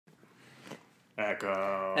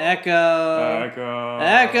Echo. Echo. Echo.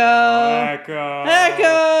 Echo.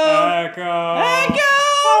 Echo. Echo. Echo.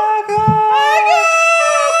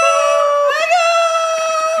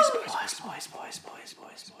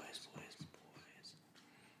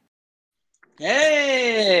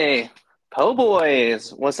 Hey, Po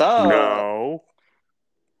Boys, what's up? No.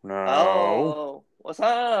 Oh, what's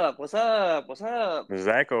up? What's up? What's up? This is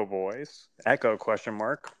Echo Boys. Echo question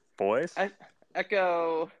mark. Boys.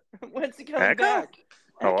 Echo, when's he coming Echo? back?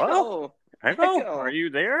 Hello? Echo? Echo. Are you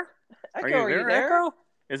there? Echo, are you there? Echo?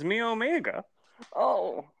 It's me, Omega.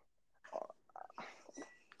 Oh,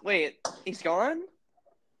 wait, he's gone?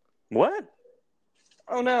 What?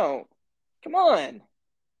 Oh no! Come on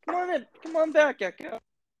back, Echo.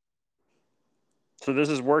 So this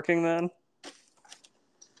is working then?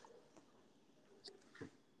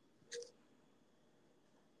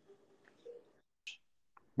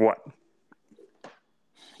 What?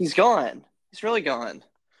 He's gone. He's really gone.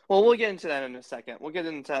 Well, we'll get into that in a second. We'll get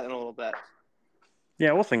into that in a little bit.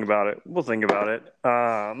 Yeah, we'll think about it.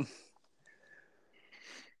 How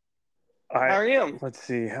are you? Let's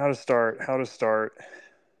see. How to start.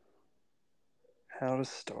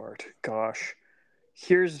 Gosh.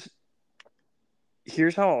 Here's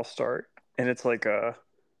how I'll start. And it's like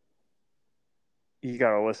you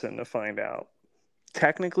gotta listen to find out.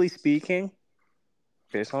 Technically speaking,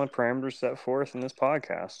 based on the parameters set forth in this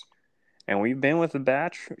podcast, and we've been with the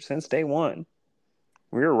batch since day one.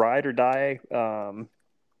 We're ride or die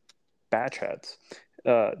batch heads.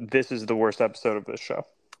 This is the worst episode of this show.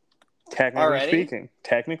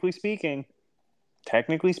 Technically speaking,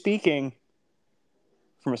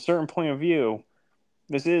 from a certain point of view,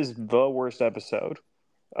 this is the worst episode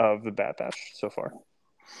of the Bad Batch so far.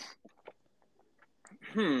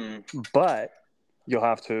 But you'll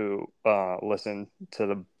have to listen to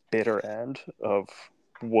the bitter end of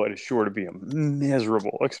what is sure to be a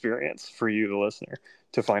miserable experience for you, the listener,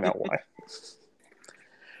 to find out why.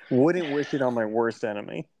 Wouldn't wish it on my worst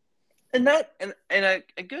enemy. And a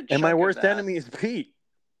good. And my worst enemy is Pete.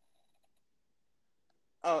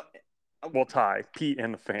 Oh, well, Ty, Pete,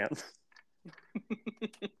 and the fans.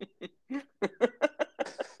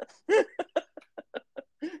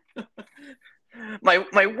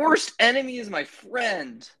 My worst enemy is my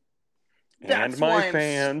friend. And my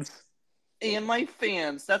fans. And my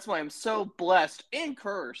fans. That's why I'm so blessed and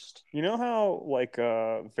cursed. You know how, like,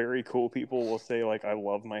 very cool people will say, like, I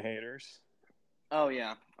love my haters? Oh,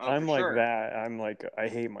 yeah. I'm like sure. That. I'm like, I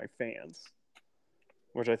hate my fans.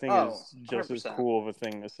 Which I think is just 100%. As cool of a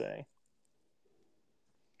thing to say.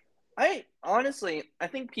 I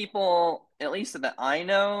think people, at least that I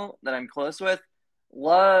know, that I'm close with,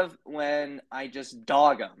 love when I just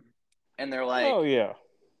dog them. And they're like, oh, yeah.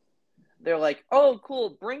 They're like, oh,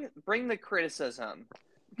 cool, bring the criticism.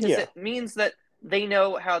 Because it means that they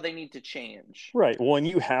know how they need to change. Right. Well, and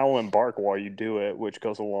you howl and bark while you do it, which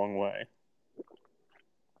goes a long way.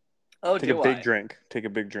 Oh, Take a big drink. Take a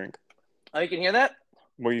big drink. Oh, you can hear that?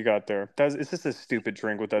 What you got there? It's just a stupid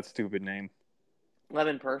drink with that stupid name.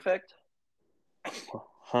 Lemon Perfect?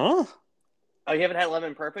 Huh? Oh, you haven't had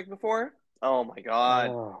Lemon Perfect before? Oh, my God.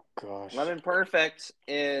 Oh, gosh. Lemon Perfect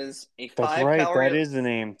is a 5 That's right. calorie... That is the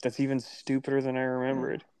name. That's even stupider than I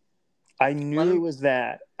remembered. I knew it was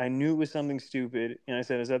that. I knew it was something stupid. And I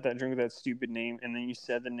said, is that drink with that stupid name? And then you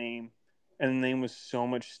said the name. And the name was so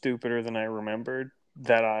much stupider than I remembered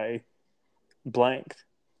that I blanked.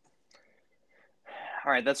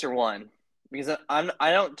 All right, that's your one. Because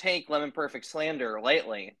I don't take Lemon Perfect slander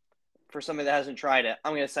lightly. For somebody that hasn't tried it,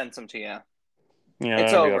 I'm going to send some to you. Yeah,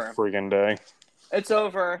 it's over. A friggin' day. It's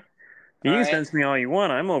over. You can send me all you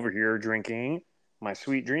want. I'm over here drinking my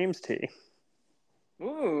Sweet Dreams tea.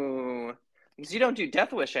 Ooh. Because you don't do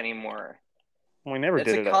Death Wish anymore. Well, I never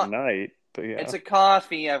did it at night. But yeah. It's a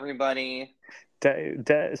coffee, everybody.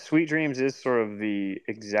 Sweet Dreams is sort of the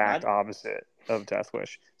exact opposite of Death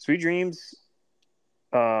Wish. Sweet Dreams,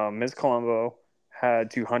 Ms. Colombo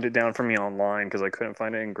had to hunt it down for me online because I couldn't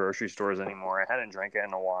find it in grocery stores anymore. I hadn't drank it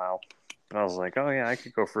in a while. And I was like, oh, yeah, I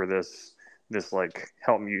could go for this like,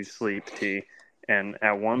 help you sleep tea. And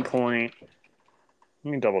at one point,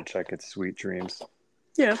 let me double check it's Sweet Dreams.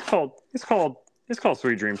 Yeah, it's called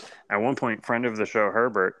Sweet Dreams. At one point, friend of the show,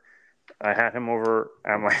 Herbert, I had him over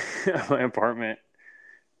at my apartment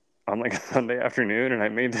on like a Sunday afternoon, and I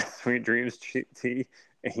made this Sweet Dreams tea,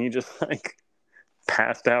 and he just like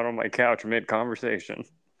passed out on my couch mid-conversation.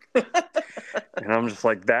 And I'm just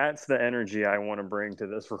like, that's the energy I want to bring to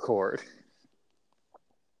this record.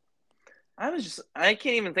 I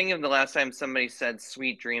can't even think of the last time somebody said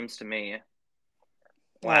Sweet Dreams to me.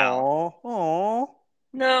 Wow. Aww.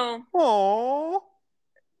 No. Aww.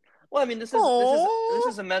 Well, I mean, this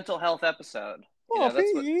is a mental health episode. You Oh, know,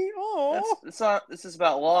 that's what Pete. Oh, this is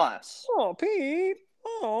about loss. oh, Pete.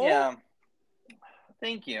 Oh, Yeah.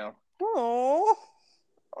 Thank you. oh,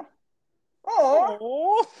 Oh.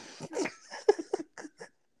 oh.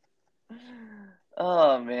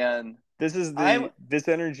 Oh man. This is this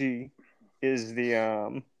energy is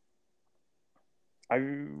the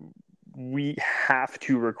we have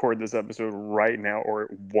to record this episode right now or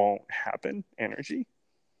it won't happen energy.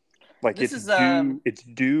 Like This it's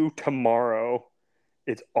due tomorrow.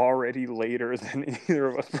 It's already later than either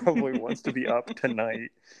of us probably wants to be up tonight.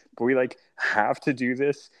 But we like have to do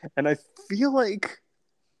this. And I feel like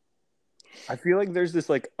there's this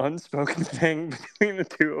like unspoken thing between the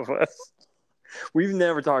two of us. We've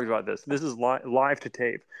never talked about this. This is live to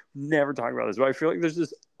tape. Never talked about this. But I feel like there's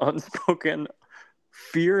this unspoken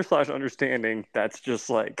fear/understanding that's just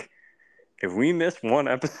like, if we miss one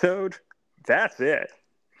episode, that's it.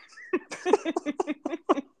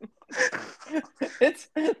 It's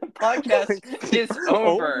the podcast is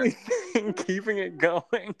over. Only thing keeping it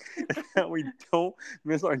going is that we don't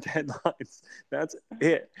miss our deadlines. That's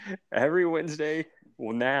it. Every Wednesday,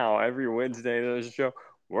 there's a show.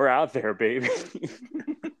 We're out there, baby.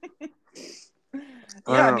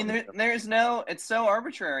 Yeah, I mean, there's no. It's so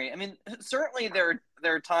arbitrary. I mean, certainly there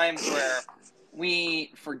are times where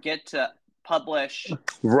we forget to publish.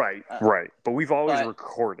 Right. But we've always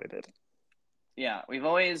recorded it. Yeah, we've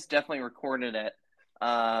always definitely recorded it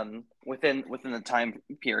within the time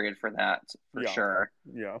period for that, for sure.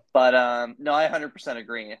 Yeah. But no, I 100%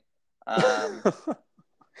 agree.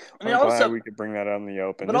 I mean, also we could bring that out in the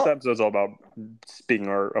open. This episode's all about speaking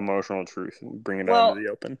our emotional truth and bringing it out into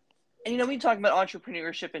the open. And we talk about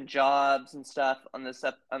entrepreneurship and jobs and stuff on this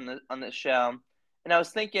show. And I was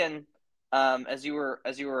thinking, as you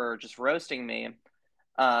were just roasting me,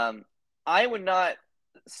 I would not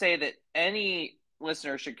say that any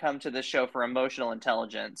listener should come to this show for emotional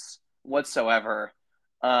intelligence whatsoever.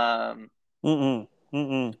 But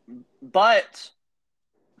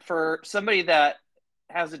for somebody that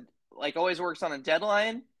has always works on a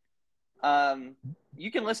deadline,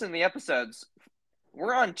 you can listen to the episodes.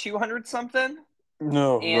 We're on 200 something.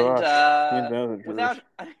 No, and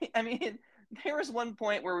I mean, there was one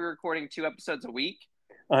point where we were recording 2 episodes a week.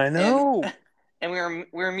 I know. And we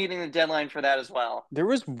were meeting the deadline for that as well. There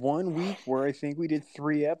was one week where I think we did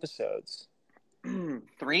 3 episodes.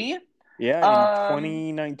 3? Yeah, in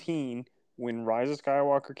 2019 when Rise of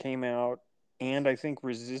Skywalker came out, and I think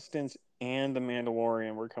Resistance and The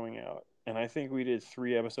Mandalorian were coming out. And I think we did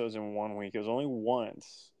 3 episodes in 1 week. It was only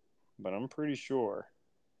once, but I'm pretty sure.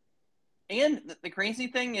 And the crazy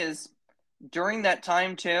thing is, during that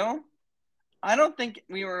time too, I don't think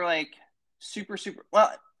we were super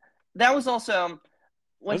well. That was also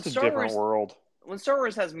when That's a different world. When Star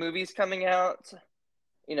Wars has movies coming out,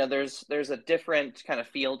 there's a different kind of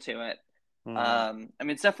feel to it. I mean,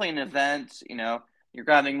 it's definitely an event. You're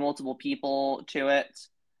grabbing multiple people to it,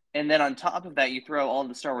 and then on top of that, you throw all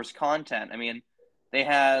the Star Wars content. I mean, they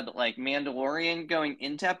had Mandalorian going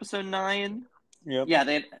into Episode 9. Yep. Yeah,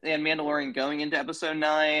 they had Mandalorian going into Episode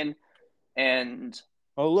 9, and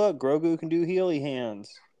oh look, Grogu can do Healy hands.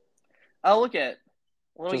 Oh, look at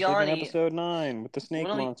little just Yanni. Like in Episode 9 with the snake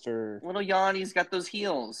monster. Little Yanni's got those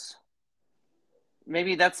heels.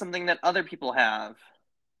 Maybe that's something that other people have.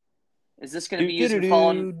 Is this going to be used for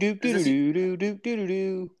fallen? Is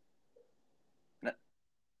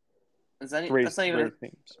that that's not even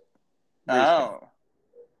themes? Oh,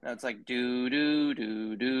 no, it's like do do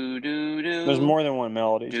do do do do. There's more than one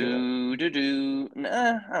melody. Do do do.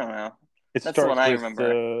 Nah, I don't know. That's the one I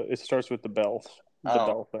remember. It starts with the bells. The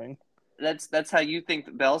bell thing. That's how you think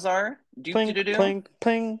the bells are? Pling, pling,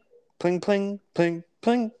 pling, pling, pling, pling,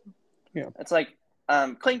 pling. Yeah. It's like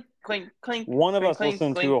clink, clink, clink. One of clink, us clink,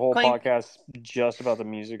 listened clink, to a whole clink. podcast just about the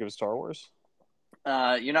music of Star Wars.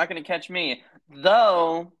 You're not going to catch me.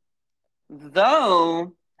 Though,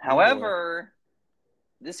 however,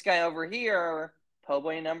 this guy over here,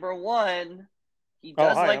 Po'boy number 1, he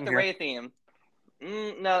does like the Rey theme.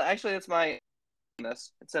 No, actually, that's my...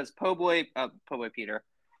 This. It says Po'boy Peter.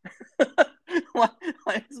 Why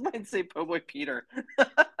does mine say Po'boy Peter?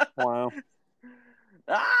 Wow.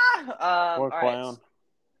 What clown? Right.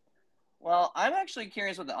 Well, I'm actually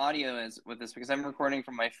curious what the audio is with this because I'm recording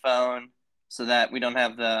from my phone so that we don't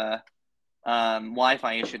have the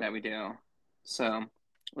Wi-Fi issue that we do. So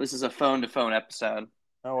this is a phone-to-phone episode.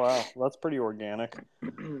 Oh wow, that's pretty organic.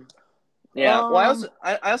 Yeah. Well,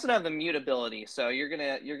 I also have the mutability, so you're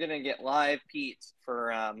gonna get live Pete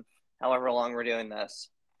for however long we're doing this.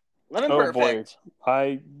 Lemon Oh boy, Perfect.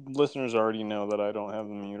 listeners already know that I don't have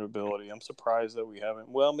the mute ability. I'm surprised that we haven't.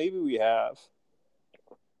 Well, maybe we have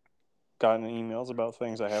gotten emails about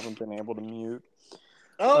things I haven't been able to mute.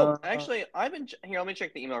 Oh, actually, here. Let me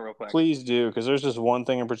check the email real quick. Please do, because there's just one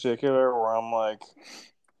thing in particular where I'm like,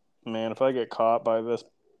 man, if I get caught by this,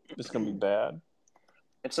 it's gonna be bad.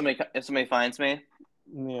 If somebody finds me,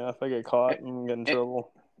 Yeah, if I get caught and get in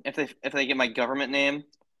trouble, if they get my government name,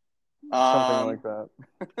 something like that.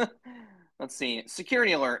 Let's see.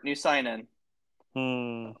 Security alert. New sign in.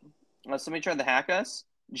 Somebody tried to hack us.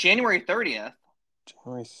 January 30th.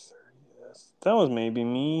 January 30th. That was maybe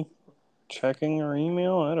me checking our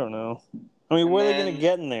email. I don't know. I mean, what are they gonna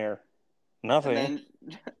get in there? Nothing. And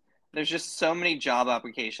then there's just so many job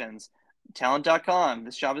applications. Talent.com.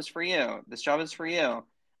 This job is for you. This job is for you.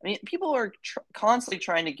 I mean, people are constantly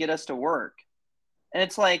trying to get us to work. And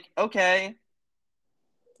it's like, okay.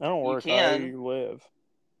 I don't work. I live.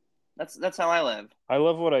 That's how I live. I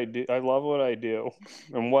love what I do. I love what I do.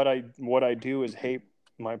 And what I do is hate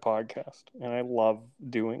my podcast. And I love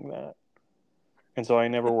doing that. And so I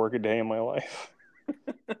never work a day in my life.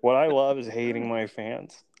 What I love is hating my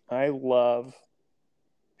fans. I love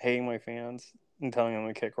hating my fans and telling them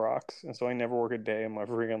to kick rocks. And so I never work a day in my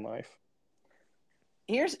freaking life.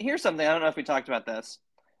 Here's something. I don't know if we talked about this.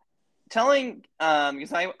 Telling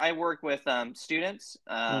because I work with students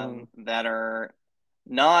that are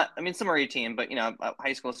not, I mean, some are 18, but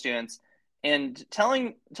high school students, and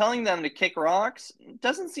telling them to kick rocks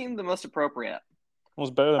doesn't seem the most appropriate. Well,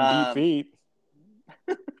 it's better than beat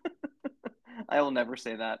feet. I will never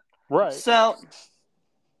say that. Right. So,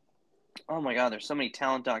 oh my God, there's so many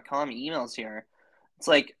talent.com emails here. It's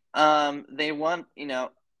like they want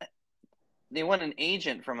an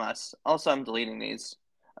agent from us. Also, I'm deleting these.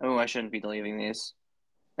 Oh, I shouldn't be deleting these.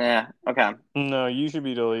 Yeah, okay. No, you should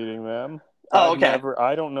be deleting them. Oh, okay.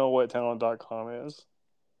 I don't know what talent.com is.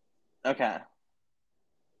 Okay.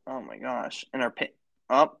 Oh my gosh. And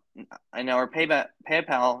I know our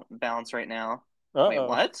PayPal balance right now. Uh-oh. Wait,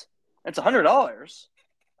 what? It's $100.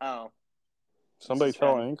 Oh. Somebody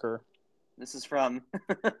tell Anchor. This is from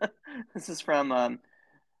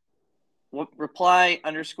reply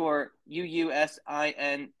 _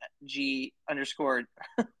 UUSING _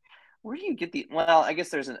 where do you get the, well, I guess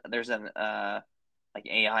there's an like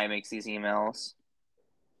AI makes these emails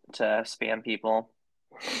to spam people.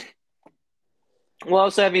 Well,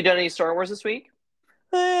 so have you done any Star Wars this week?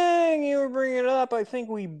 You were bringing it up. I think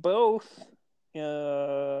we both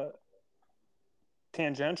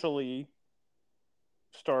tangentially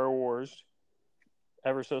Star Wars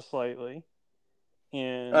ever so slightly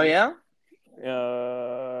in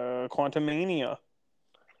Quantumania.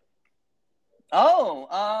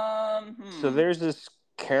 So there's this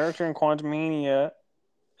character in Quantumania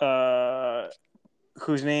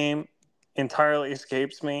whose name entirely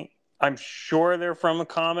escapes me. I'm sure they're from the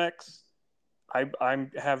comics. I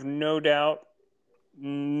have no doubt.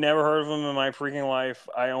 Never heard of them in my freaking life.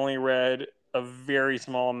 I only read a very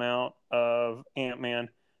small amount of Ant-Man.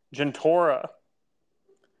 Jentorra.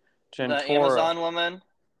 The Amazon woman?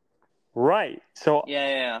 Right. So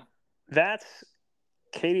yeah. That's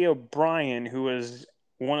Katie O'Brien, who was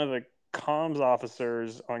one of the comms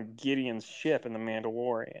officers on Gideon's ship in The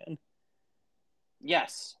Mandalorian.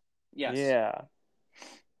 Yes. Yeah.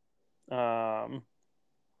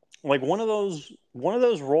 Like one of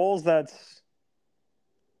those roles that's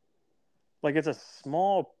like, it's a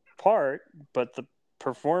small part, but the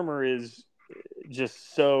performer is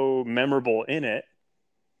just so memorable in it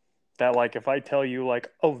that, like, if I tell you, like,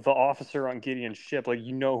 oh, the officer on Gideon's ship, like,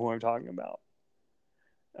 you know who I'm talking about.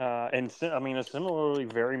 And I mean, a similarly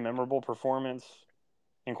very memorable performance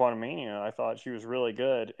in Quantumania. I thought she was really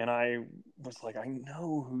good, and I was like, I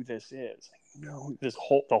know who this is. I know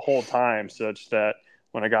the whole time, such that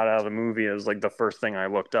when I got out of the movie, it was like the first thing I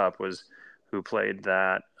looked up was who played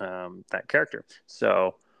that character.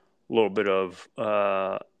 So a little bit of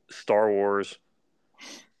Star Wars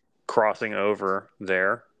crossing over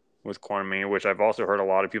there with Quantumania, which I've also heard a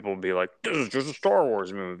lot of people be like, this is just a Star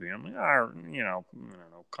Wars movie. I'm like, I don't know,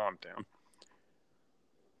 calm down.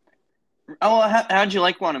 Oh, how'd you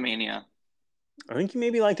like Quantumania? I think you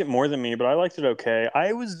maybe liked it more than me, but I liked it okay.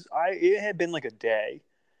 It had been like a day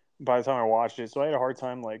by the time I watched it, so I had a hard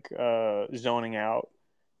time like zoning out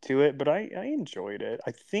to it, but I enjoyed it.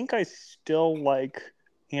 I think I still like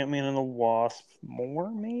Ant-Man and the Wasp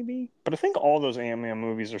more, maybe, but I think all those Ant-Man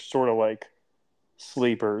movies are sort of like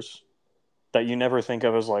sleepers that you never think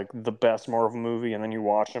of as like the best Marvel movie, and then you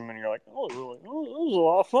watch them and you're like, oh, really? Oh, it was a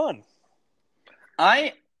lot of fun.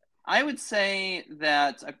 I would say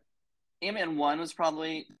that Ant-Man 1 was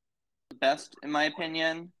probably the best in my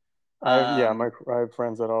opinion. I have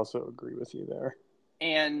friends that also agree with you there.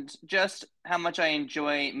 And just how much I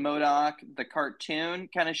enjoy MODOK, the cartoon,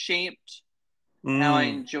 kind of shaped how I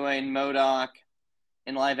enjoyed MODOK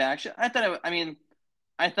in live action. I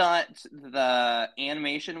thought the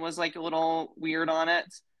animation was like a little weird on it,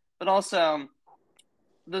 but also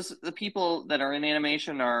the people that are in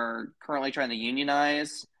animation are currently trying to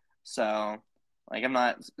unionize. So, like, I'm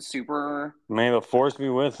not super. May the force be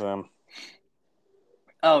with them.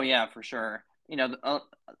 Oh yeah, for sure.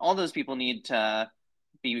 All those people need to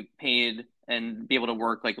be paid and be able to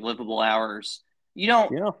work like livable hours. You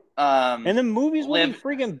don't. Yeah. Um, And the movies will be live.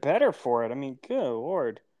 freaking better for it. I mean, good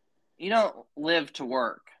Lord. You don't live to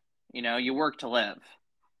work. You work to live.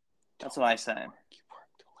 That's what I say. You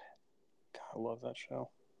work to live. God, I love that show.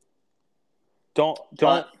 Don't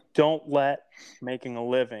let making a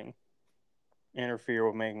living interfere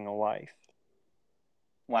with making a life.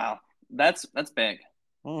 Wow, that's big.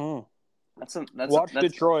 Mm-hmm. Watch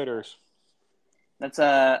Detroiters. That's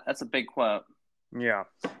a big quote. Yeah.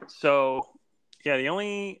 So, yeah, the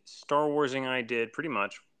only Star Warsing I did pretty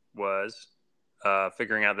much was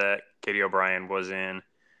figuring out that Katie O'Brien was in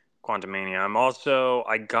Quantumania.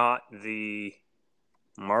 I got the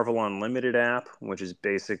Marvel Unlimited app, which is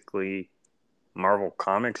basically Marvel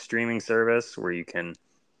Comics streaming service where you can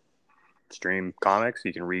stream comics.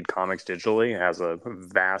 You can read comics digitally. It has a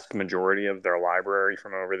vast majority of their library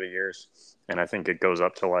from over the years. And I think it goes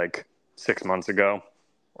up to like 6 months ago.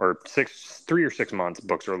 Or 3 or 6 months,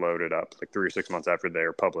 books are loaded up, like 3 or 6 months after they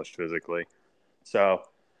are published physically. So,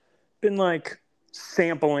 been like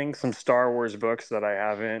sampling some Star Wars books that I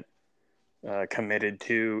haven't committed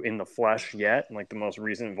to in the flesh yet, like the most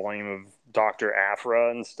recent volume of Dr. Aphra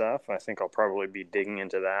and stuff. I think I'll probably be digging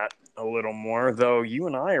into that a little more, though you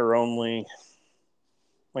and I are only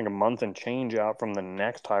like a month and change out from the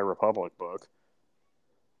next High Republic book.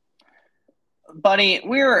 Buddy,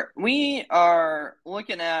 we're looking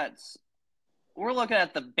at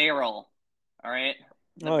the barrel, all right?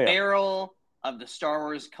 The barrel of the Star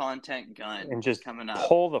Wars content gun and just coming up.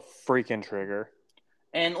 Pull the freaking trigger.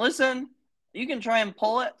 And listen, you can try and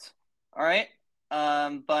pull it, all right?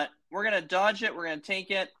 But we're gonna dodge it. We're gonna take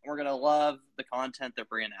it. We're gonna love the content they're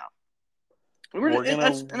bringing out.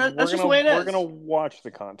 That's just the way it is. We're gonna watch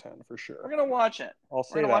the content for sure. We're gonna watch it. I'll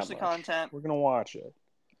say we're gonna that watch much. The content. We're gonna watch it.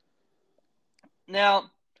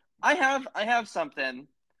 Now, I have something.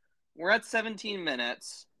 We're at 17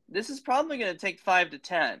 minutes. This is probably going to take 5 to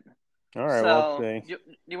 10. All right, so, let's see.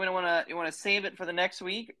 You want to save it for the next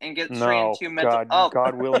week and get straight into mental.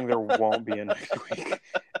 God willing, there won't be a next week.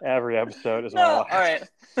 Every episode is my last. All right.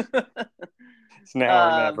 It's now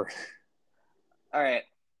or never. All right.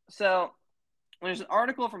 So there's an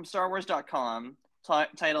article from StarWars.com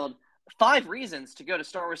titled 5 Reasons to Go to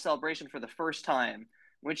Star Wars Celebration for the First Time,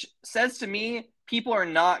 which says to me people are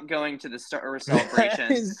not going to the Star Wars Celebration.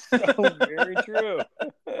 That is so very true.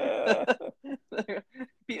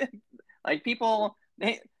 Like people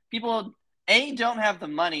don't have the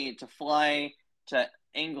money to fly to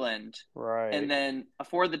England, right, and then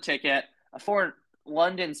afford the ticket, afford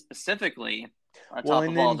London specifically. On top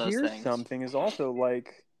of all those things, something is also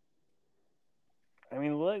like, I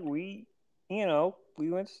mean, look, we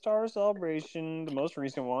went to Star Wars Celebration, the most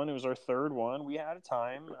recent one. It was our third one. We had a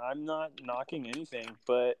time. I'm not knocking anything,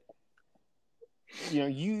 but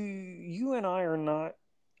you and I are not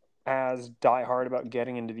as diehard about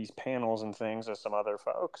getting into these panels and things as some other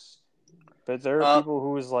folks. But there are people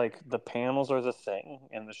who is like, the panels are the thing,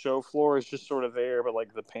 and the show floor is just sort of there, but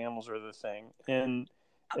like the panels are the thing. And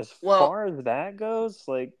as far as that goes,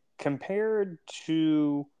 like compared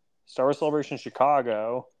to Star Wars Celebration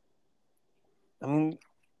Chicago, I mean,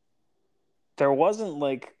 there wasn't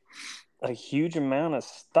like a huge amount of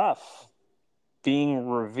stuff being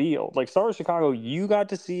revealed. Like Star Wars Chicago, you got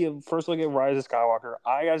to see a first look at Rise of Skywalker.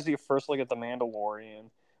 I got to see a first look at The Mandalorian.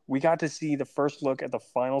 We got to see the first look at the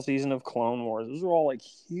final season of Clone Wars. Those are all like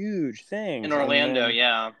huge things. In Orlando,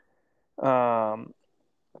 yeah. And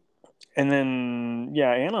then,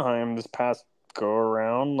 Anaheim this past go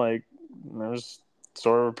around, like, there's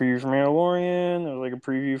sort of a preview for Mandalorian. There's like a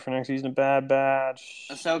preview for next season of Bad Batch.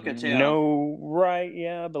 Ahsoka too. No, right,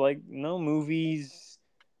 yeah, but like no movies,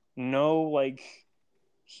 no like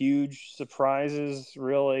huge surprises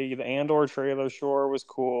really. The Andor trailer sure was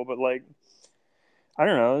cool, but like I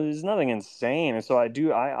don't know, there's nothing insane. And so I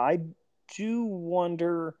do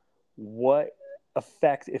wonder what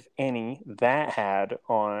effect, if any, that had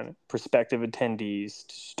on prospective attendees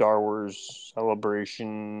to Star Wars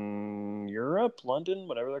Celebration Europe, London,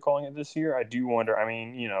 whatever they're calling it this year. I do wonder. I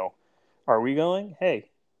mean, are we going? Hey,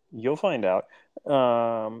 you'll find out.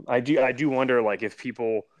 I do wonder, like, if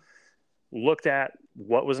people looked at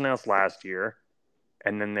what was announced last year,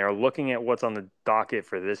 and then they're looking at what's on the docket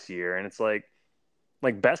for this year, and it's like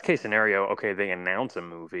best case scenario, okay, they announce a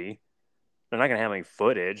movie. They're not going to have any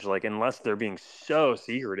footage, like, unless they're being so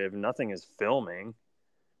secretive, nothing is filming.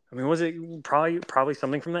 I mean, was it probably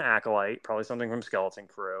something from the Acolyte, probably something from Skeleton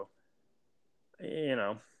Crew? You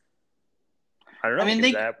know, I don't know. I mean,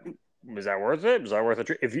 is that worth it? Is that worth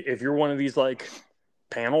it? If you're one of these like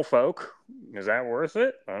panel folk, is that worth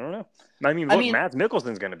it? I don't know. I mean, look, Mads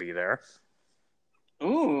Mikkelsen's going to be there.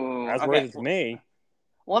 Ooh, that's okay. worth it to me.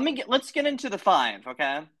 Let's get into the 5,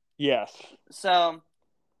 okay? Yes. So,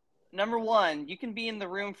 number 1, you can be in the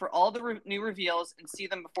room for all the new reveals and see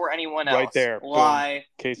them before anyone else. Right there. Lie.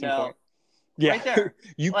 Case in point. Yeah. Right there.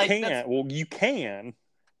 You can. Well, you can.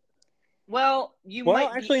 Well, you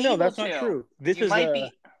might actually, be no, able that's to. not true. This is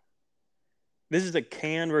a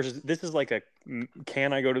can versus, this is like a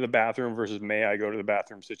can I go to the bathroom versus may I go to the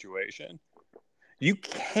bathroom situation. You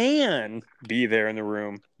can be there in the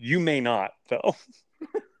room. You may not, though.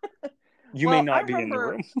 You may not be in the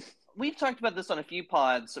room. We've talked about this on a few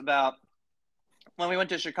pods about when we went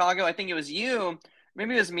to Chicago. I think it was you,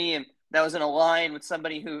 maybe it was me, that was in a line with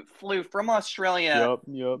somebody who flew from Australia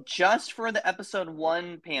just for the episode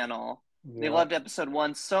 1 panel. Yep. They loved episode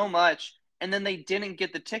 1 so much, and then they didn't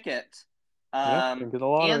get the ticket. Didn't get the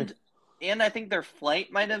lottery. And I think their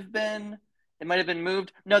flight might have been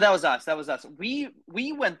moved. No, that was us. We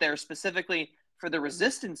went there specifically for the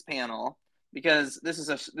Resistance panel because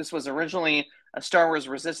this was originally a Star Wars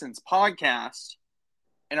Resistance podcast,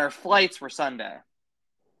 and our flights were Sunday.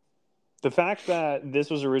 The fact that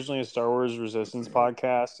this was originally a Star Wars Resistance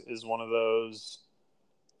podcast is one of those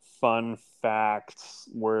fun facts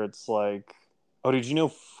where it's like, oh, did you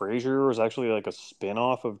know Frasier was actually like a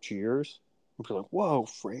spin-off of Cheers? And people are like, whoa,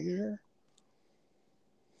 Frasier?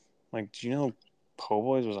 Like, do you know Po'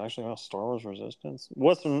 Boys was actually about Star Wars Resistance?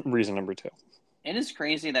 What's reason number 2? It is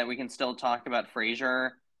crazy that we can still talk about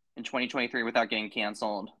Frasier in 2023 without getting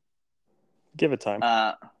canceled. Give it time.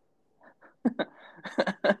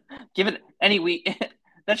 Give it any week.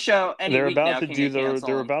 That show any they're week about now to can do get the canceled.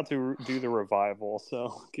 They're about to do the revival,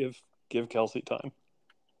 so give Kelsey time.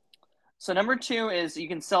 So number 2 is you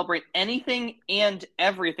can celebrate anything and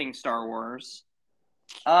everything Star Wars.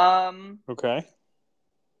 Okay.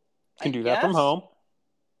 You can do that from home.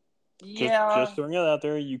 Yeah. Just throwing it out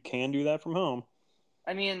there, you can do that from home.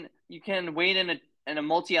 I mean, you can wait in a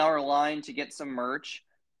multi-hour line to get some merch,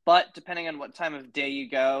 but depending on what time of day you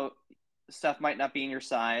go, stuff might not be in your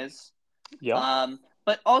size. Yeah.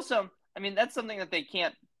 But also, I mean, that's something that they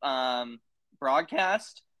can't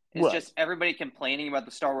broadcast. It's just everybody complaining about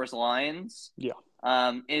the Star Wars lines. Yeah.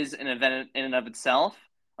 Is an event in and of itself.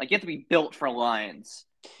 Like, you have to be built for lines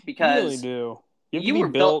because you really do. You have to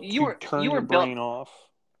be built to turn your brain off.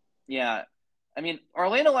 Yeah. I mean,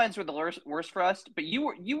 Orlando lines were the worst for us, but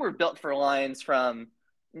you were built for lines from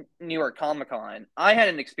New York Comic Con. I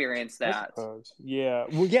hadn't experienced that. Yeah.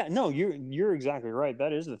 Well, yeah. No, you're exactly right.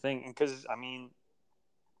 That is the thing, because I mean,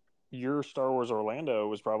 your Star Wars Orlando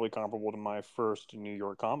was probably comparable to my first New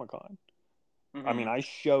York Comic Con. Mm-hmm. I mean, I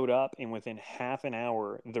showed up, and within half an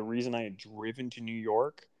hour, the reason I had driven to New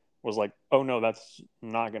York was like, oh no, that's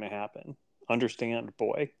not going to happen. Understand,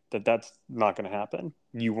 boy, that's not going to happen.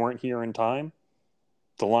 You weren't here in time.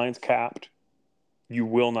 The line's capped. You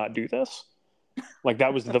will not do this. Like,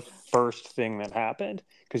 that was the first thing that happened,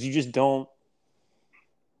 because you just don't.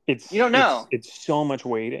 You don't know. It's so much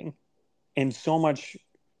waiting, and so much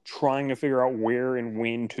trying to figure out where and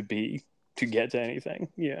when to be to get to anything.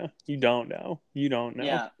 Yeah, you don't know.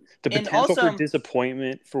 Yeah. The potential for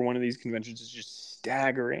disappointment for one of these conventions is just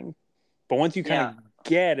staggering. But once you kind of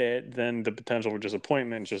get it, then the potential for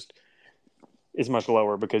disappointment just is much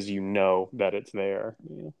lower because you know that it's there.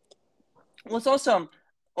 Yeah. Well, it's also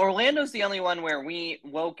Orlando's the only one where we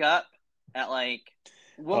woke up and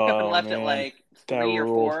left at like 3 or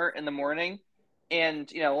 4 in the morning, and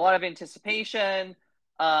a lot of anticipation.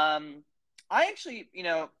 I actually,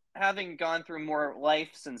 having gone through more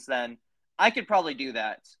life since then, I could probably do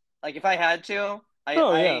that. Like, if I had to,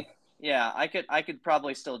 I could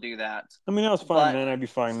probably still do that. I mean, I was fine then. I'd be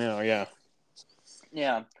fine now. Yeah.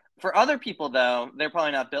 Yeah. For other people, though, they're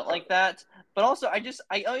probably not built like that. But also,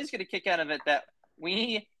 I always get a kick out of it that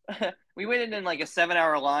we waited in like a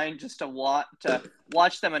 7-hour line just to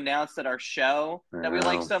watch them announce that our show that we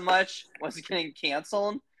like so much was getting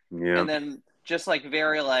canceled. Yeah. And then just like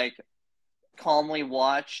very like calmly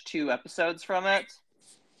watch 2 episodes from it.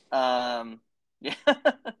 Yeah. All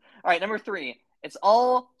right, number 3. It's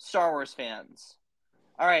all Star Wars fans.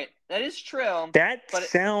 All right, that is true. That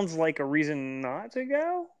sounds like a reason not to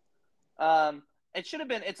go. it should have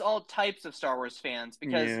been it's all types of Star Wars fans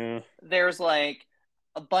because Yeah. there's like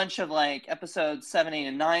a bunch of like episodes 7, 8,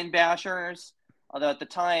 and 9 bashers. Although at the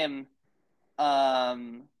time,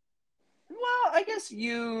 well, I guess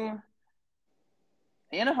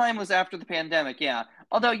Anaheim was after the pandemic, yeah.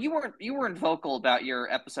 Although you weren't vocal about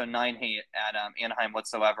your episode 9 hate at Anaheim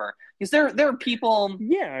whatsoever, because there are people.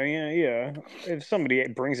 Yeah. If somebody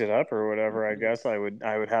brings it up or whatever, I guess I would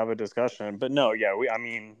have a discussion. But no, yeah, I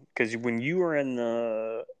mean, because when you were in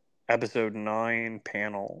the episode 9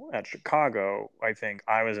 panel at Chicago, I think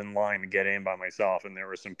I was in line to get in by myself, and there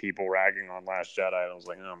were some people ragging on Last Jedi. I was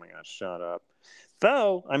like, oh my gosh, shut up.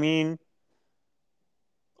 Though, I mean,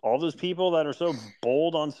 all those people that are so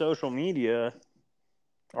bold on social media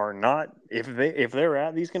are not, if they're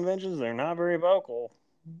at these conventions, they're not very vocal.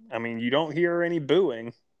 I mean, you don't hear any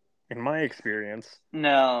booing in my experience.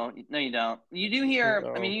 No, you don't. You do hear.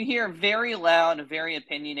 I mean, So, you hear very loud, very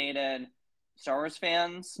opinionated Star Wars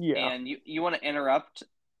fans, yeah. and you want to interrupt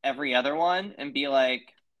every other one and be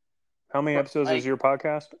like, How many episodes is like, your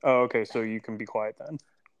podcast? Oh, okay, so you can be quiet then.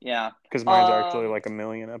 yeah, Because mine's actually like 1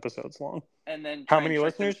 million episodes long. and then How many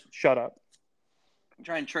listeners? Shut up.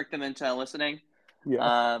 Try and trick them into listening.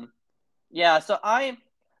 Yeah. Yeah. But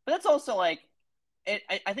that's also like,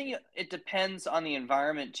 I think it depends on the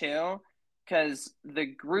environment too, because the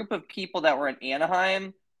group of people that were in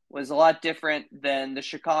Anaheim was a lot different than the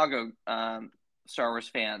Chicago Star Wars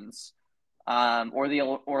fans, or the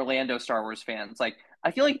Orlando Star Wars fans. Like,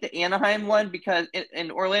 I feel like the Anaheim one, because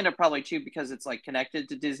in Orlando probably too, because it's like connected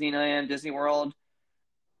to Disneyland, Disney World,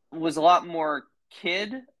 was a lot more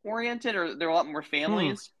kid oriented, or there were a lot more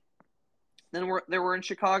families than there were in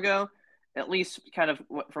Chicago, at least kind of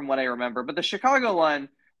from what I remember. But the Chicago one,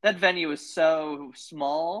 that venue is so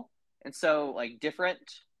small and so like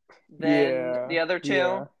different than the other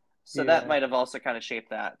two, so that might have also kind of shaped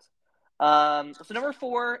that. So number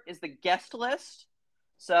 4 is the guest list.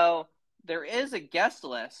 So there is a guest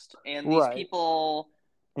list, and these people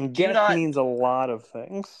and do guest not means a lot of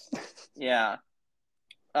things. Yeah.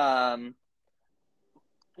 Well,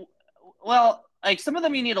 like some of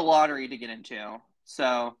them you need a lottery to get into.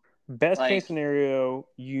 So Best case scenario,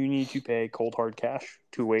 you need to pay cold hard cash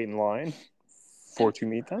to wait in line to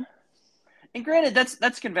meet them. And granted,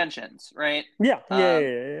 that's conventions, right? Yeah.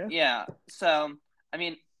 So, I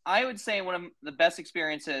mean, I would say one of the best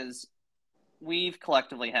experiences we've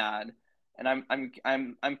collectively had, and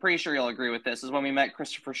I'm pretty sure you'll agree with this, is when we met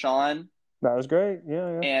Christopher Sean. That was great.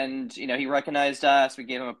 Yeah. And he recognized us. We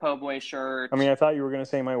gave him a Po' Boy shirt. I mean, I thought you were going to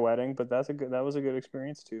say my wedding, but that was a good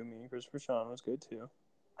experience too. Me and Christopher Sean was good too.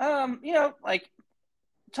 Like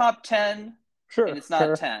top 10. Sure. And it's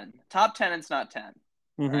not 10. Top 10 and it's not 10.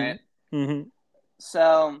 Right? Mm-hmm.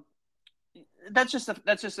 So that's just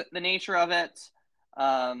the nature of it.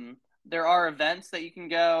 There are events that you can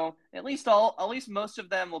go. At least most of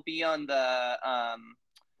them will be on the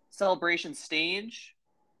celebration stage.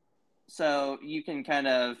 So you can kind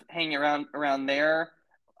of hang around there.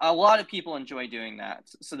 A lot of people enjoy doing that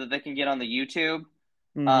so that they can get on the YouTube.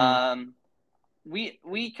 Mm-hmm.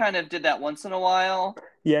 We kind of did that once in a while.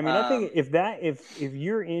 Yeah, I mean, I think if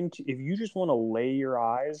you just want to lay your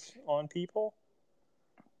eyes on people,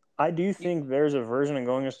 I do think there's a version of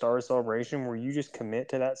going to Star Wars Celebration where you just commit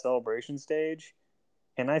to that celebration stage.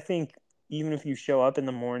 And I think even if you show up in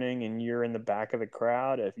the morning and you're in the back of the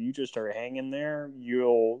crowd, if you just are hanging there,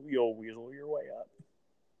 you'll weasel your way up.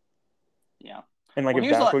 Yeah. And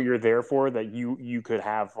if that's what you're there for, that you could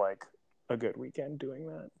have like a good weekend doing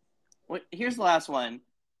that. Well, here's the last one.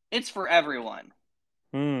 It's for everyone.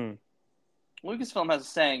 Lucasfilm has a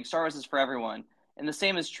saying, Star Wars is for everyone. And the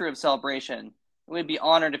same is true of Celebration. We'd be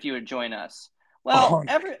honored if you would join us. Well,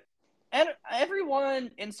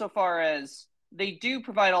 everyone, insofar as they do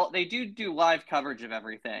do live coverage of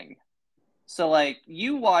everything. So like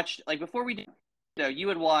you watched, like before we did, you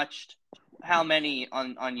had watched how many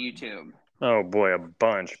on YouTube? Oh boy, a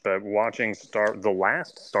bunch. But watching the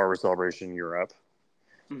last Star Wars Celebration Europe,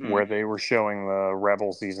 where they were showing the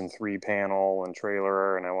Rebel Season 3 panel and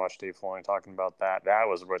trailer, and I watched Dave Filoni talking about that. That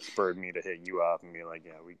was what spurred me to hit you up and be like,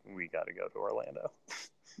 yeah, we got to go to Orlando.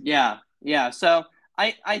 Yeah. So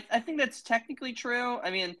I think that's technically true. I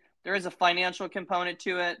mean, there is a financial component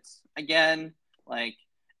to it. Again, like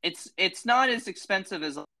it's not as expensive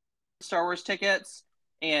as Star Wars tickets,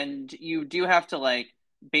 and you do have to like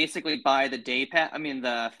basically buy the day pass. I mean,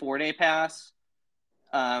 the 4-day pass.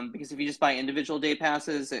 Because if you just buy individual day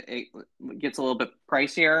passes, it gets a little bit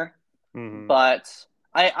pricier. But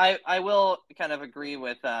I will kind of agree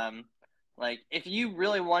with like if you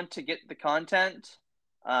really want to get the content,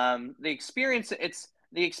 the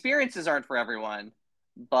experiences aren't for everyone,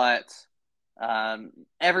 but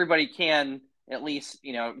everybody can at least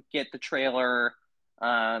get the trailer,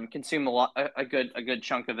 consume a good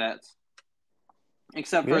chunk of it.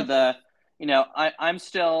 Except for I'm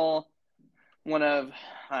still one of,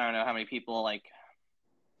 I don't know how many people, like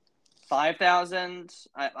 5,000.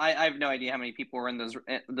 I have no idea how many people were in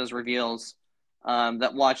those reveals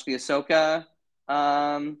that watched the Ahsoka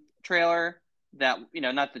trailer. That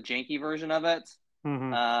not the janky version of it.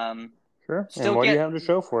 Mm-hmm. Sure. Still and what do you have to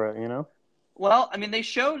show for it? Well, I mean, they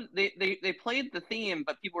played the theme,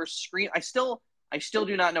 but people were screaming. I still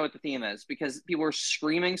do not know what the theme is because people were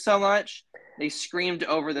screaming so much. They screamed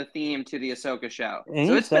over the theme to the Ahsoka show. And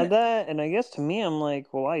so you said that, and I guess to me, I'm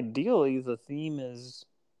like, well, ideally, the theme is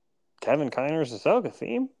Kevin Kiner's Ahsoka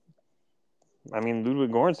theme. I mean,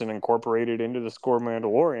 Ludwig Göransson incorporated into the score of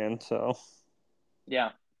Mandalorian, so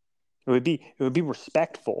yeah, it would be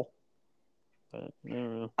respectful. But I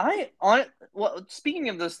don't know. Well, speaking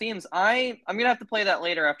of those themes, I'm gonna have to play that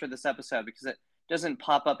later after this episode because it doesn't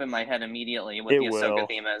pop up in my head immediately what the Ahsoka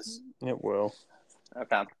theme is. It will.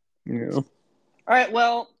 Okay. Yeah. All right.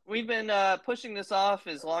 Well, we've been pushing this off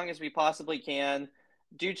as long as we possibly can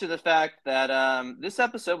due to the fact that this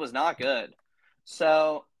episode was not good.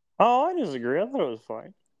 So. Oh, I disagree. I thought it was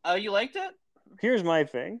fine. Oh, you liked it? Here's my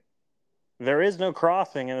thing. There is no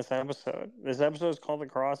crossing in this episode. This episode is called The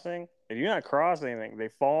Crossing. They do not cross anything. They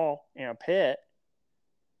fall in a pit.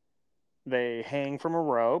 They hang from a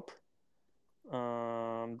rope.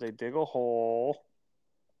 They dig a hole.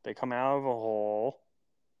 They come out of a hole.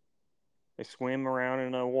 They swim around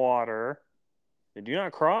in the water. They do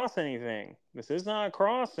not cross anything. This is not a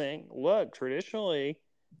crossing. Look, traditionally,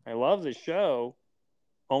 I love this show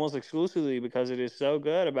almost exclusively because it is so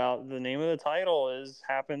good about the name of the title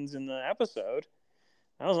happens in the episode.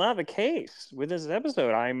 That was not the case with this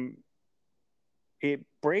episode. It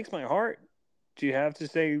breaks my heart to have to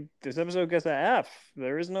say this episode gets an F.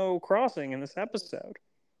 There is no crossing in this episode.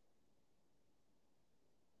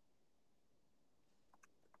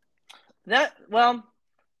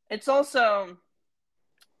 It's also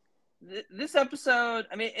this episode.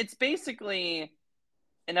 I mean, it's basically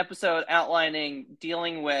an episode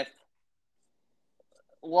dealing with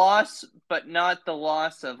loss, but not the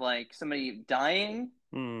loss of like somebody dying,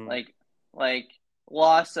 like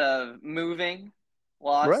loss of moving,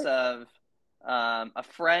 loss of a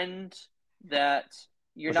friend that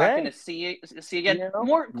you're not going to see again.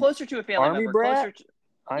 More closer to a family Army member. Brat.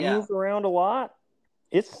 I moved around a lot.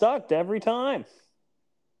 It sucked every time.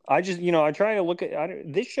 I try to look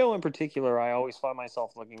at this show in particular. I always find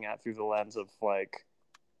myself looking at through the lens of like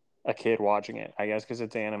a kid watching it, I guess, because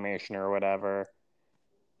it's animation or whatever.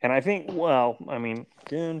 And I think, well, I mean,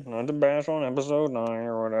 again, not to bash on episode 9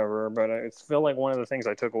 or whatever, but I feel like one of the things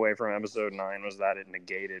I took away from episode 9 was that it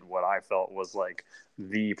negated what I felt was like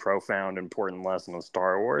the profound, important lesson of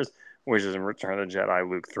Star Wars, which is in Return of the Jedi,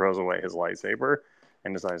 Luke throws away his lightsaber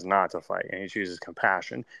and decides not to fight, and he chooses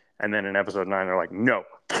compassion. And then in episode 9, they're like, no,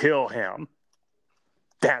 kill him.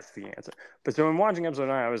 That's the answer. But so in watching episode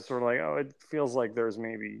 9, I was sort of like, oh, it feels like there's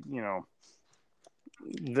maybe,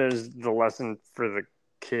 there's the lesson for the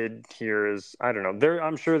kid here is, I don't know.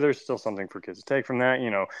 I'm sure there's still something for kids to take from that.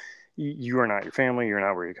 You are not your family. You're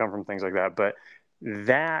not where you come from, things like that. But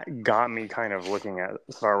that got me kind of looking at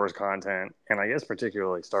Star Wars content, and I guess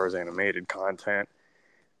particularly Star Wars animated content,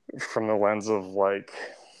 from the lens of like,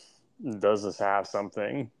 does this have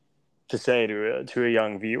something to say to a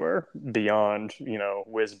young viewer beyond,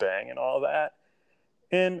 whiz bang and all that?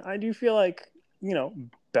 And I do feel like,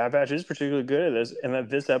 Bad Batch is particularly good at this, and that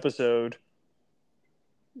this episode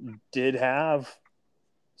did have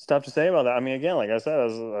stuff to say about that. I mean, again, like I said,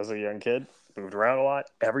 as a young kid, moved around a lot.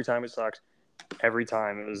 Every time it sucked. Every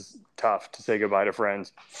time it was tough to say goodbye to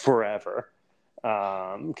friends forever.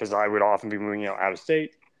 Because I would often be moving, out of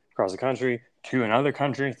state, across the country, to another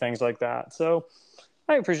country, things like that. So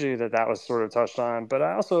I appreciate that was sort of touched on. But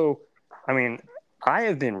I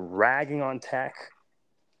have been ragging on tech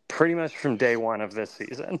pretty much from day one of this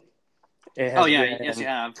season. Yes, you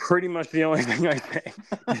have. Pretty much the only thing I say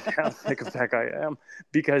is how sick of tech I am,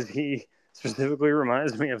 because he specifically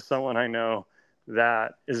reminds me of someone I know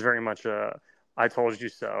that is very much a "I told you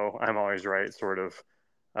so, I'm always right" sort of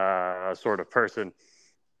person.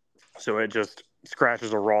 So it just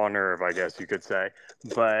scratches a raw nerve, I guess you could say.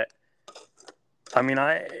 But I mean,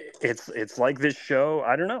 it's like this show.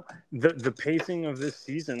 I don't know. The pacing of this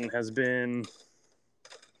season has been.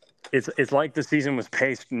 It's like the season was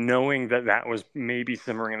paced knowing that was maybe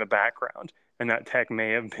simmering in the background and that tech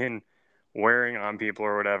may have been wearing on people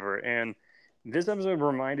or whatever. And this episode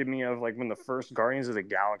reminded me of like when the first Guardians of the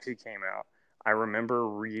Galaxy came out. I remember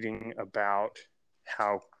reading about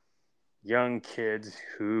how young kids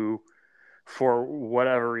who, for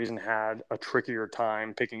whatever reason, had a trickier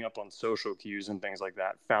time picking up on social cues and things like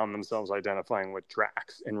that, found themselves identifying with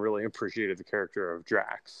Drax and really appreciated the character of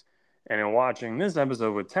Drax. And in watching this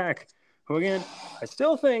episode with Tech, who again, I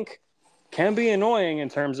still think can be annoying in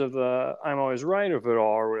terms of the I'm always right of it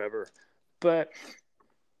all or whatever. But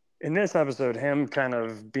in this episode, him kind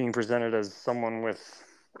of being presented as someone with,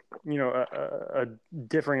 a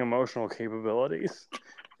differing emotional capabilities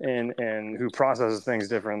and who processes things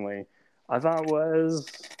differently, I thought was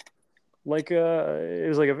it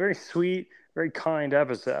was like a very sweet, very kind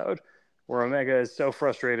episode where Omega is so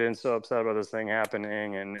frustrated and so upset about this thing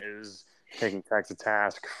happening and is taking Tech to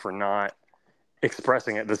task for not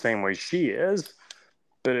expressing it the same way she is.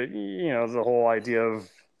 But the whole idea of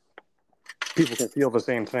people can feel the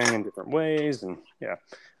same thing in different ways, and yeah.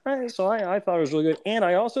 So I thought it was really good, and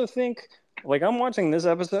I also think I'm watching this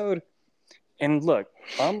episode, and look,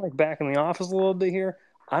 I'm back in the office a little bit here.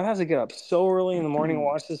 I have to get up so early in the morning to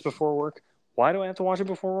watch this before work. Why do I have to watch it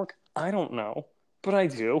before work? I don't know, but I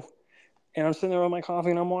do. And I'm sitting there with my coffee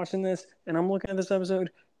and I'm watching this and I'm looking at this episode,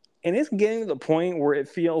 and it's getting to the point where it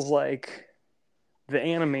feels like the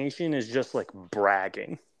animation is just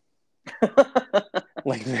bragging.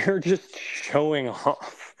 They're just showing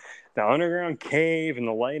off the underground cave and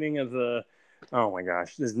the lighting of the. Oh my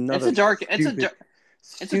gosh, there's another. It's a dark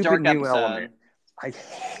stupid new episode. Element. I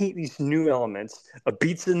hate these new elements. A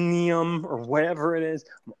Beatsonium or whatever it is.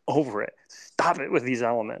 I'm over it. Stop it with these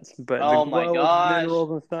elements. But oh the my glow gosh, of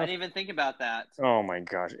minerals and stuff. I didn't even think about that. Oh my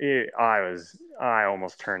gosh, I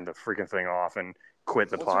almost turned the freaking thing off and quit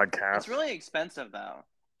the podcast. It's really expensive though,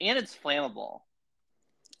 and it's flammable.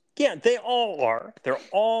 Yeah, they all are. They're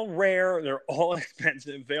all rare. They're all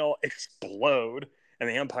expensive. They all explode, and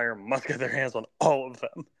the Empire must get their hands on all of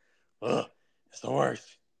them. Ugh, it's the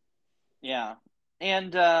worst. Yeah,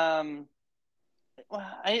 and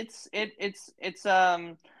it's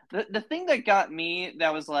the thing that got me,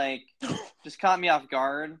 that was just caught me off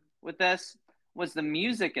guard with this, was the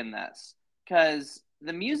music in this, because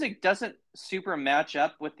the music doesn't super match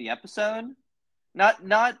up with the episode. Not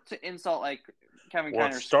to insult Kevin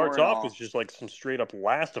Kiner's it starts score off with just some straight up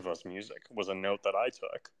Last of Us music was a note that I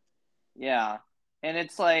took. Yeah, and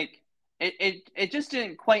it's it just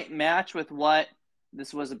didn't quite match with what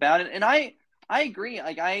this was about, and I agree.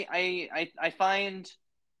 I find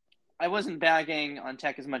I wasn't bagging on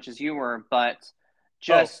Tech as much as you were, but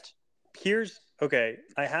just okay.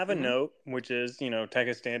 I have a note, which is Tech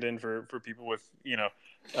is stand-in for people with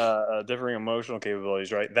differing emotional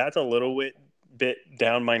capabilities, right? That's a little bit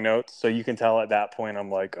down my notes, so you can tell at that point I'm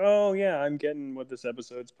like, oh yeah, I'm getting what this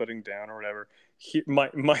episode's putting down or whatever. Here are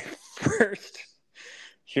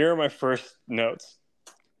my first notes.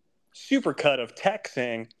 Supercut of Tech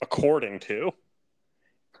saying according to,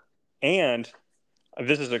 and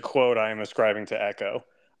this is a quote I am ascribing to Echo.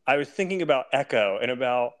 I was thinking about Echo and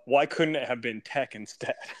about why couldn't it have been Tech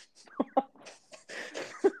instead.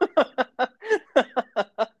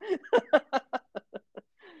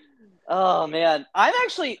 Oh man, I'm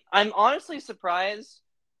honestly surprised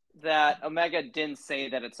that Omega didn't say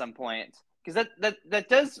that at some point, because that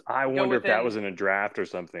does. I wonder if that was in a draft or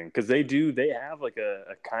something, because they have a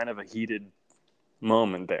kind of a heated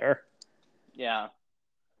moment there. Yeah,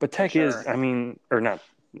 but Tech is, I mean, or not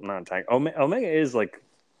Tech. Omega is a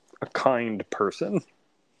kind person,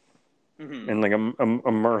 and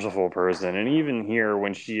a merciful person, and even here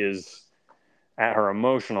when she is at her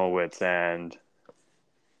emotional wit's end.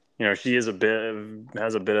 She is has a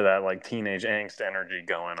bit of that teenage angst energy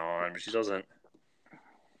going on, but she doesn't.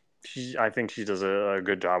 I think she does a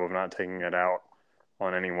good job of not taking it out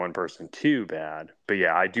on any one person too bad. But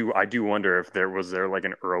yeah, I do wonder if there was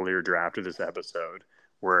an earlier draft of this episode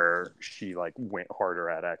where she went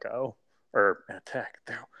harder at Echo or at Tech.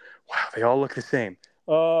 Wow, they all look the same.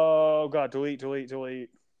 Oh god, delete.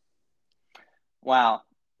 Wow,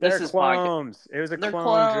 they're clones. It was a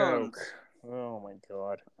clone joke. Oh my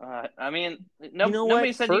god! I mean,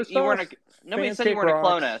 nobody said you weren't a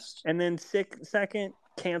clonist. And then second,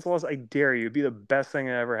 cancel us. I dare you. It'd be the best thing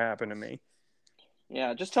that ever happened to me.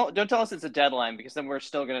 Yeah, just don't tell us it's a deadline, because then we're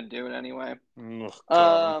still gonna do it anyway. Ugh,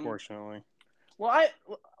 god, unfortunately. Well,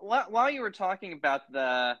 while you were talking about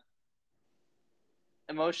the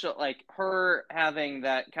emotional, her having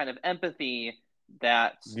that kind of empathy,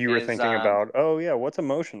 that you were thinking about. Oh yeah, what's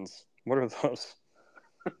emotions? What are those?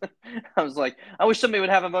 I was like, I wish somebody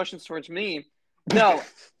would have emotions towards me. No,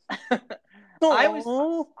 I was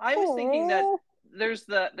thinking that there's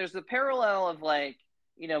the parallel of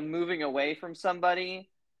moving away from somebody,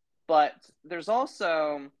 but there's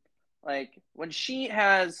also when she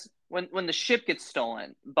has when the ship gets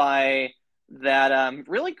stolen by that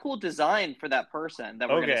really cool design for that person that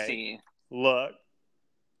we're gonna see. Look,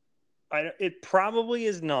 it probably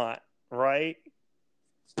is not, right?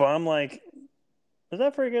 But I'm like, does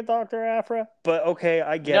that forget Dr. Aphra? But okay,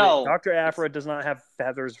 I get it. Dr. Aphra does not have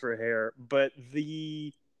feathers for hair, but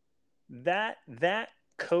that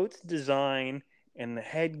coat's design and the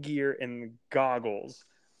headgear and the goggles,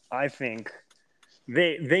 I think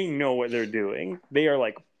they know what they're doing. They are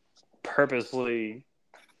like purposely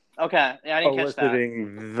I didn't catch that.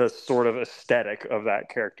 Eliciting the sort of aesthetic of that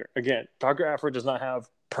character. Again, Dr. Aphra does not have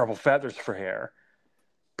purple feathers for hair,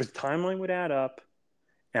 but the timeline would add up,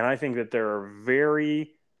 and I think that there are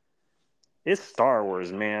it's Star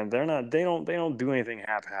Wars, man. They don't do anything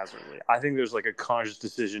haphazardly. I think there's like a conscious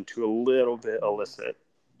decision to a little bit elicit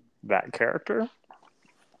that character.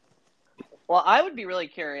 Well, I would be really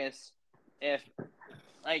curious if,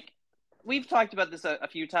 like, we've talked about this a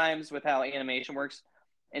few times with how animation works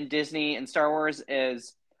in Disney and Star Wars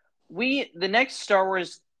is the next Star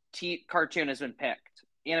Wars cartoon has been picked.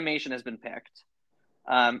 Animation has been picked.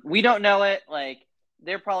 We don't know it. Like,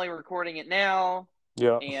 they're probably recording it now.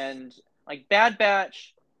 Yeah. And like Bad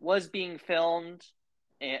Batch was being filmed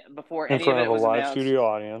before any of it was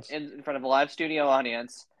announced. In front of a live studio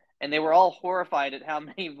audience. And they were all horrified at how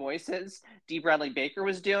many voices D. Bradley Baker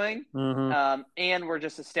was doing. Mm-hmm. And were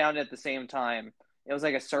just astounded at the same time. It was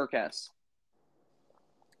like a circus.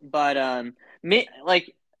 But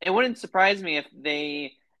like, it wouldn't surprise me if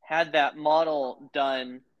they had that model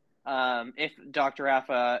done. If Dr.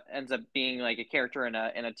 Aphra ends up being like a character in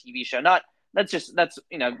a TV show, that's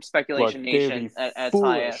speculation. Look, nation at its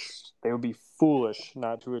highest. They would be foolish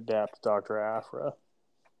not to adapt Dr. Aphra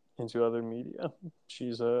into other media.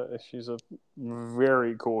 She's a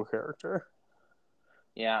very cool character.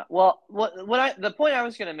 Yeah. Well, the point I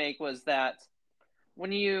was going to make was that when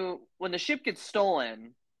the ship gets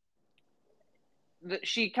stolen,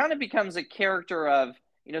 she kind of becomes a character of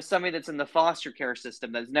somebody that's in the foster care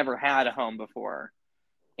system that's never had a home before,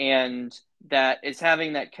 and that is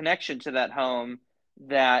having that connection to that home.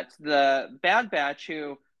 That the Bad Batch,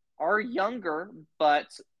 who are younger but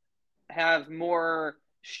have more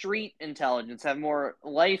street intelligence, have more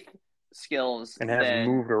life skills, and have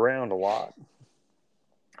moved around a lot.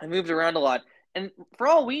 And for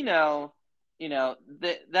all we know,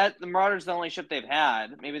 that the Marauder's the only ship they've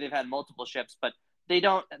had. Maybe they've had multiple ships, but they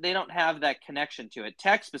don't have that connection to it.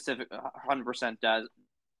 Tech specific 100% does.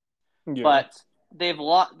 Yeah. But they've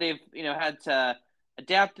had to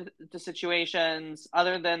adapt to situations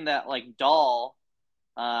other than that, like, doll,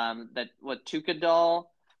 Tuca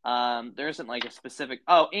doll. There isn't like a specific.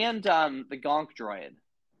 Oh, and the Gonk droid.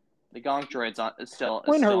 The Gonk droid's still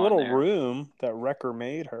in her little room that Wrecker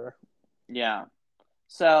made her. Yeah.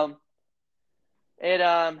 So it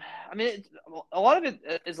a lot of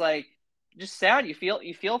it is like just sad. You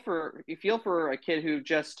feel for a kid who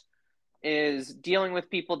just is dealing with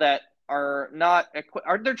people that are not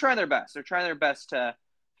they're trying their best. They're trying their best to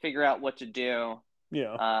figure out what to do.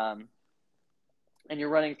 Yeah. And you're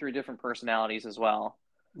running through different personalities as well.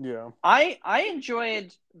 Yeah. I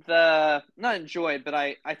enjoyed but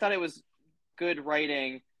I thought it was good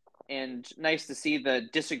writing and nice to see the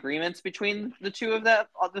disagreements between the two of them,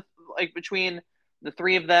 between the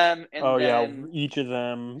three of them. And each of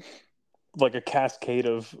them, like a cascade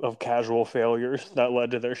of casual failures that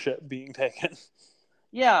led to their ship being taken.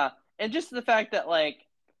 Yeah, and just the fact that, like,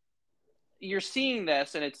 you're seeing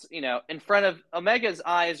this, and it's, in front of Omega's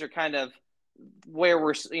eyes are kind of where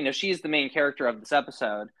we're, she's the main character of this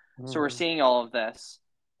episode. Mm-hmm. So we're seeing all of this,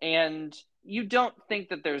 and you don't think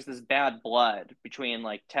that there's this bad blood between,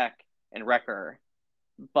 like, Tech and Wrecker,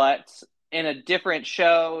 but in a different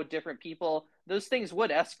show, different people, those things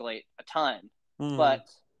would escalate a ton. Mm-hmm. But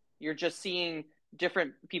you're just seeing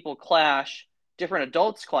different people clash, different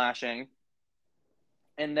adults clashing,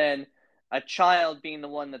 and then a child being the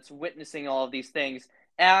one that's witnessing all of these things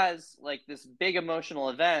as, like, this big emotional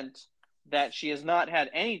event that she has not had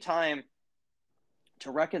any time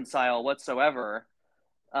to reconcile whatsoever.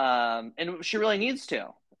 And she really needs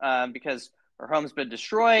to, because her home's been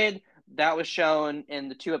destroyed. That was shown in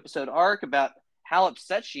the 2-episode arc about how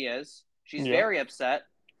upset she is. She's very upset.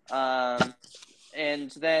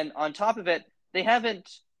 And then on top of it, they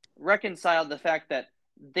haven't reconciled the fact that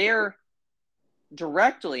they're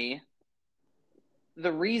directly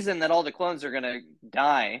the reason that all the clones are going to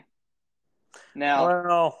die. Now,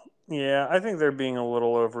 well, yeah, I think they're being a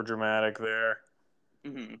little over dramatic there.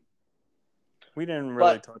 Mm-hmm. We didn't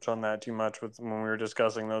really touch on that too much when we were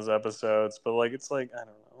discussing those episodes, but I don't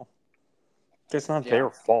know. It's not their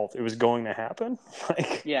fault. It was going to happen.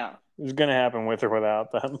 It was going to happen with or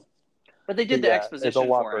without them. But they did the exposition it's a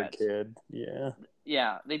lot for for a it. kid. Yeah.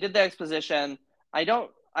 Yeah, they did the exposition. I don't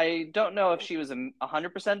know if she was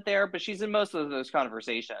 100% there, but she's in most of those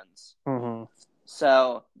conversations. Mm-hmm.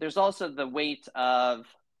 So there's also the weight of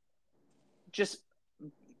just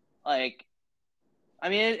like, I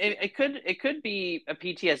mean, it could be a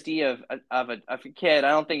PTSD of a kid.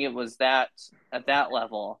 I don't think it was that at that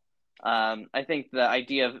level. I think the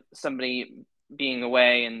idea of somebody being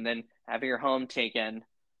away and then having your home taken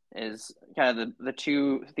is kind of the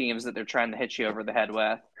two themes that they're trying to hit you over the head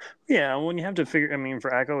with. Yeah, when you have to figure, I mean,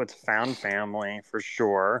 for Echo, it's found family for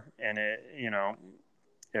sure, and it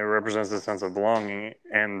represents a sense of belonging.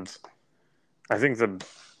 And I think the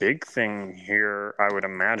big thing here, I would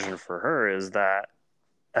imagine for her, is that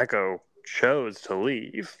Echo chose to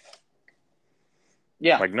leave.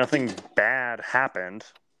 Yeah, Like nothing bad happened.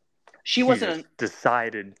 she He wasn't. just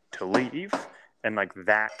decided to leave, and like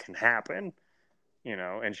that can happen.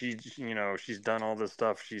 And she's done all this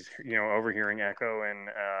stuff. She's overhearing Echo and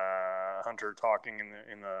Hunter talking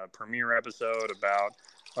in the premiere episode about,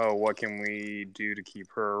 oh, what can we do to keep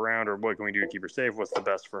her around, or what can we do to keep her safe? What's the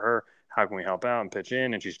best for her? How can we help out and pitch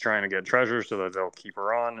in? And she's trying to get treasure so that they'll keep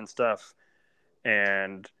her on and stuff.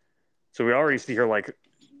 And so we already see her like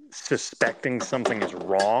suspecting something is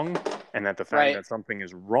wrong, and that the fact that something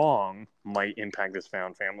is wrong might impact this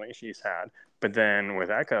found family she's had. But then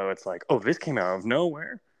with Echo, it's like, oh, this came out of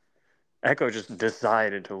nowhere. Echo just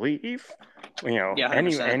decided to leave. Yeah,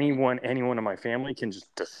 100%. Anyone in my family can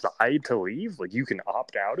just decide to leave. Like, you can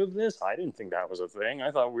opt out of this. I didn't think that was a thing.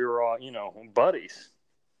 I thought we were all, buddies.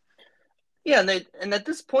 Yeah, and at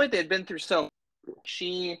this point they had been through so much.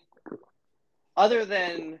 She, other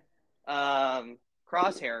than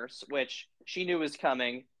Crosshairs, which she knew was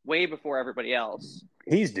coming way before everybody else.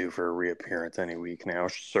 He's due for a reappearance any week now,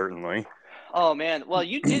 certainly. Oh man, well,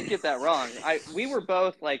 you did get that wrong. We were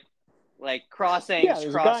both like crossings, yeah,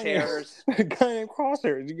 crosshairs. A guy named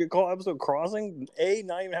Crosshairs. You could call episode Crossing. A,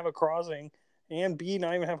 not even have a crossing, and B,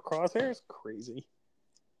 not even have crosshairs. Crazy.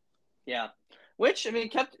 Yeah, which I mean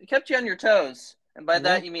kept you on your toes, and by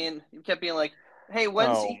that you mean you kept being like, "Hey,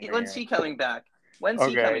 when's he coming back? When's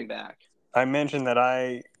he coming back?" I mentioned that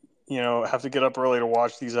I, have to get up early to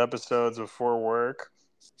watch these episodes before work,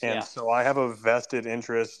 and so I have a vested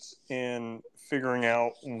interest in figuring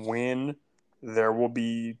out when there will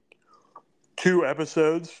be 2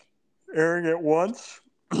 episodes airing at once.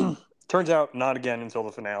 Turns out not again until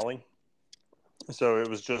the finale. So it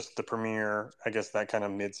was just the premiere, I guess that kind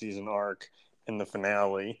of mid-season arc, and the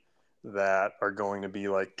finale that are going to be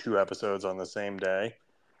like 2 episodes on the same day.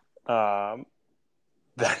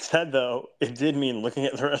 That said, though, it did mean looking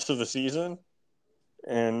at the rest of the season.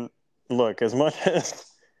 And look, as much as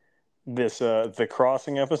this the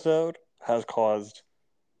Crossing episode has caused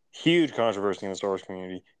huge controversy in the Star Wars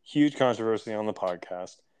community, huge controversy on the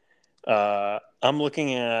podcast, I'm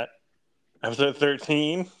looking at episode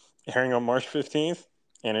 13, airing on March 15th,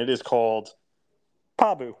 and it is called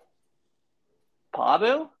Pabu.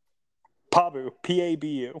 Pabu? Pabu.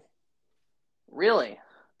 P-A-B-U. Really?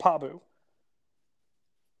 Pabu.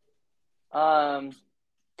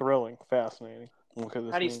 Thrilling, fascinating. Look at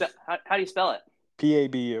this. How do you spell it?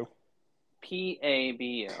 P-A-B-U.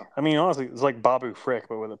 P-A-B-U. I mean, honestly, it's like Babu Frick,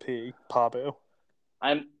 but with a P. Pabu.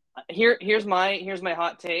 Here's my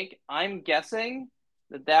hot take. I'm guessing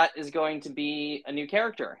that is going to be a new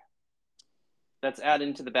character that's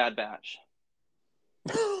added to the Bad Batch.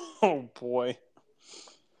 Oh boy.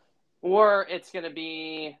 Or it's going to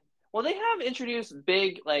be, well, they have introduced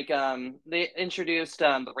they introduced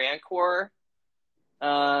the Rancor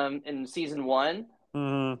in season 1.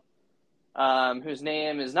 Mm-hmm. Whose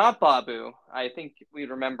name is not Babu. I think we'd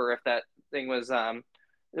remember if that thing was wasn't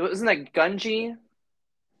that Gunji?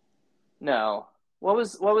 No. What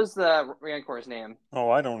was the Rancor's name? Oh,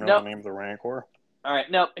 I don't know the name of the Rancor. All right,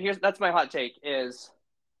 no. That's my hot take. Is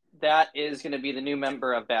that is going to be the new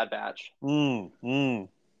member of Bad Batch?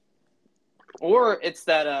 Or it's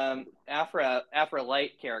that Afra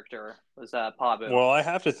Light character was Pabu. Well, I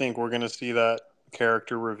have to think we're going to see that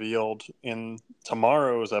character revealed in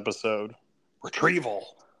tomorrow's episode,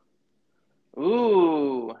 Retrieval.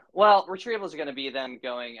 Ooh, well, Retrievals are going to be them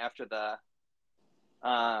going after the.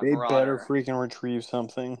 They Marauder. better freaking retrieve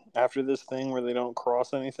something after this thing where they don't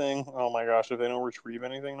cross anything. Oh my gosh, if they don't retrieve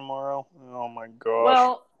anything tomorrow, oh my gosh.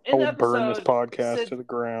 Well, I will burn this podcast to the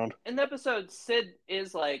ground. In the episode, Sid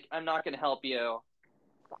is like, "I'm not going to help you,"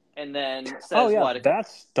 and then says, that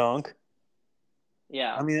stunk.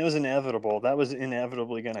 Yeah. I mean, it was inevitable. That was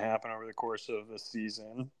inevitably going to happen over the course of the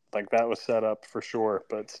season. Like, that was set up for sure,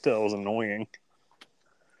 but still, it was annoying.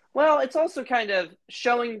 Well, it's also kind of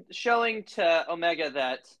showing to Omega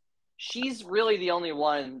that she's really the only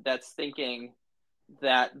one that's thinking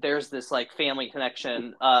that there's this like family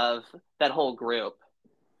connection of that whole group.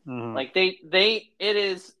 Mhm. Like it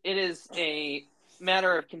is a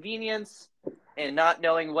matter of convenience and not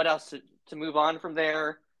knowing what else to move on from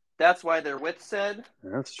there. That's why they're with Sid.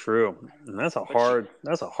 That's true. And that's a hard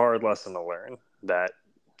lesson to learn, that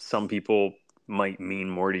some people might mean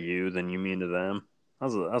more to you than you mean to them.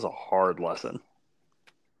 That's a hard lesson.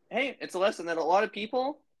 Hey, it's a lesson that a lot of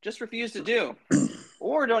people just refuse to do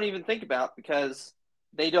or don't even think about because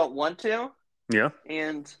they don't want to. Yeah.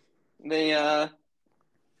 And they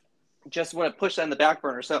just want to push that in the back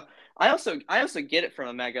burner. So I also get it from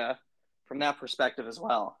Omega from that perspective as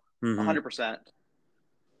well. 100%.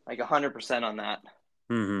 Like 100% on that.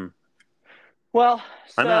 Mm-hmm. Well,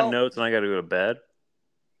 I'm out of notes and I got to go to bed.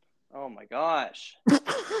 Oh my gosh. No,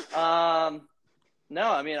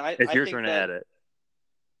 I mean, it's your think turn that to edit.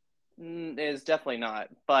 It is definitely not.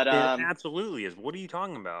 But it absolutely is. What are you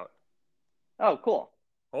talking about? Oh, cool.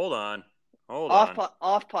 Hold on.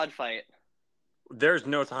 Off pod fight. There's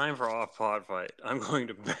no time for off pod fight. I'm going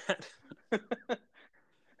to bed.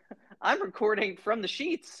 I'm recording from the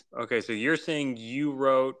sheets. Okay, so you're saying you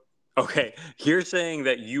wrote. Okay, you're saying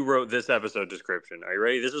that you wrote this episode description. Are you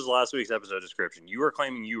ready? This is last week's episode description. You are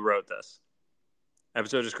claiming you wrote this.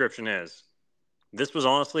 Episode description is: this was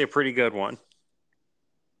honestly a pretty good one.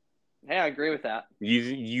 Hey, I agree with that.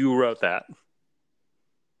 You wrote that.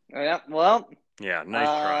 Yeah, well. Yeah, nice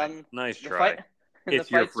try. Nice try. It's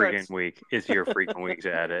your freaking week. It's your freaking week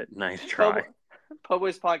to edit. Nice try.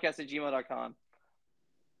 Poboyspodcast@gmail.com.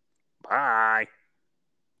 Bye.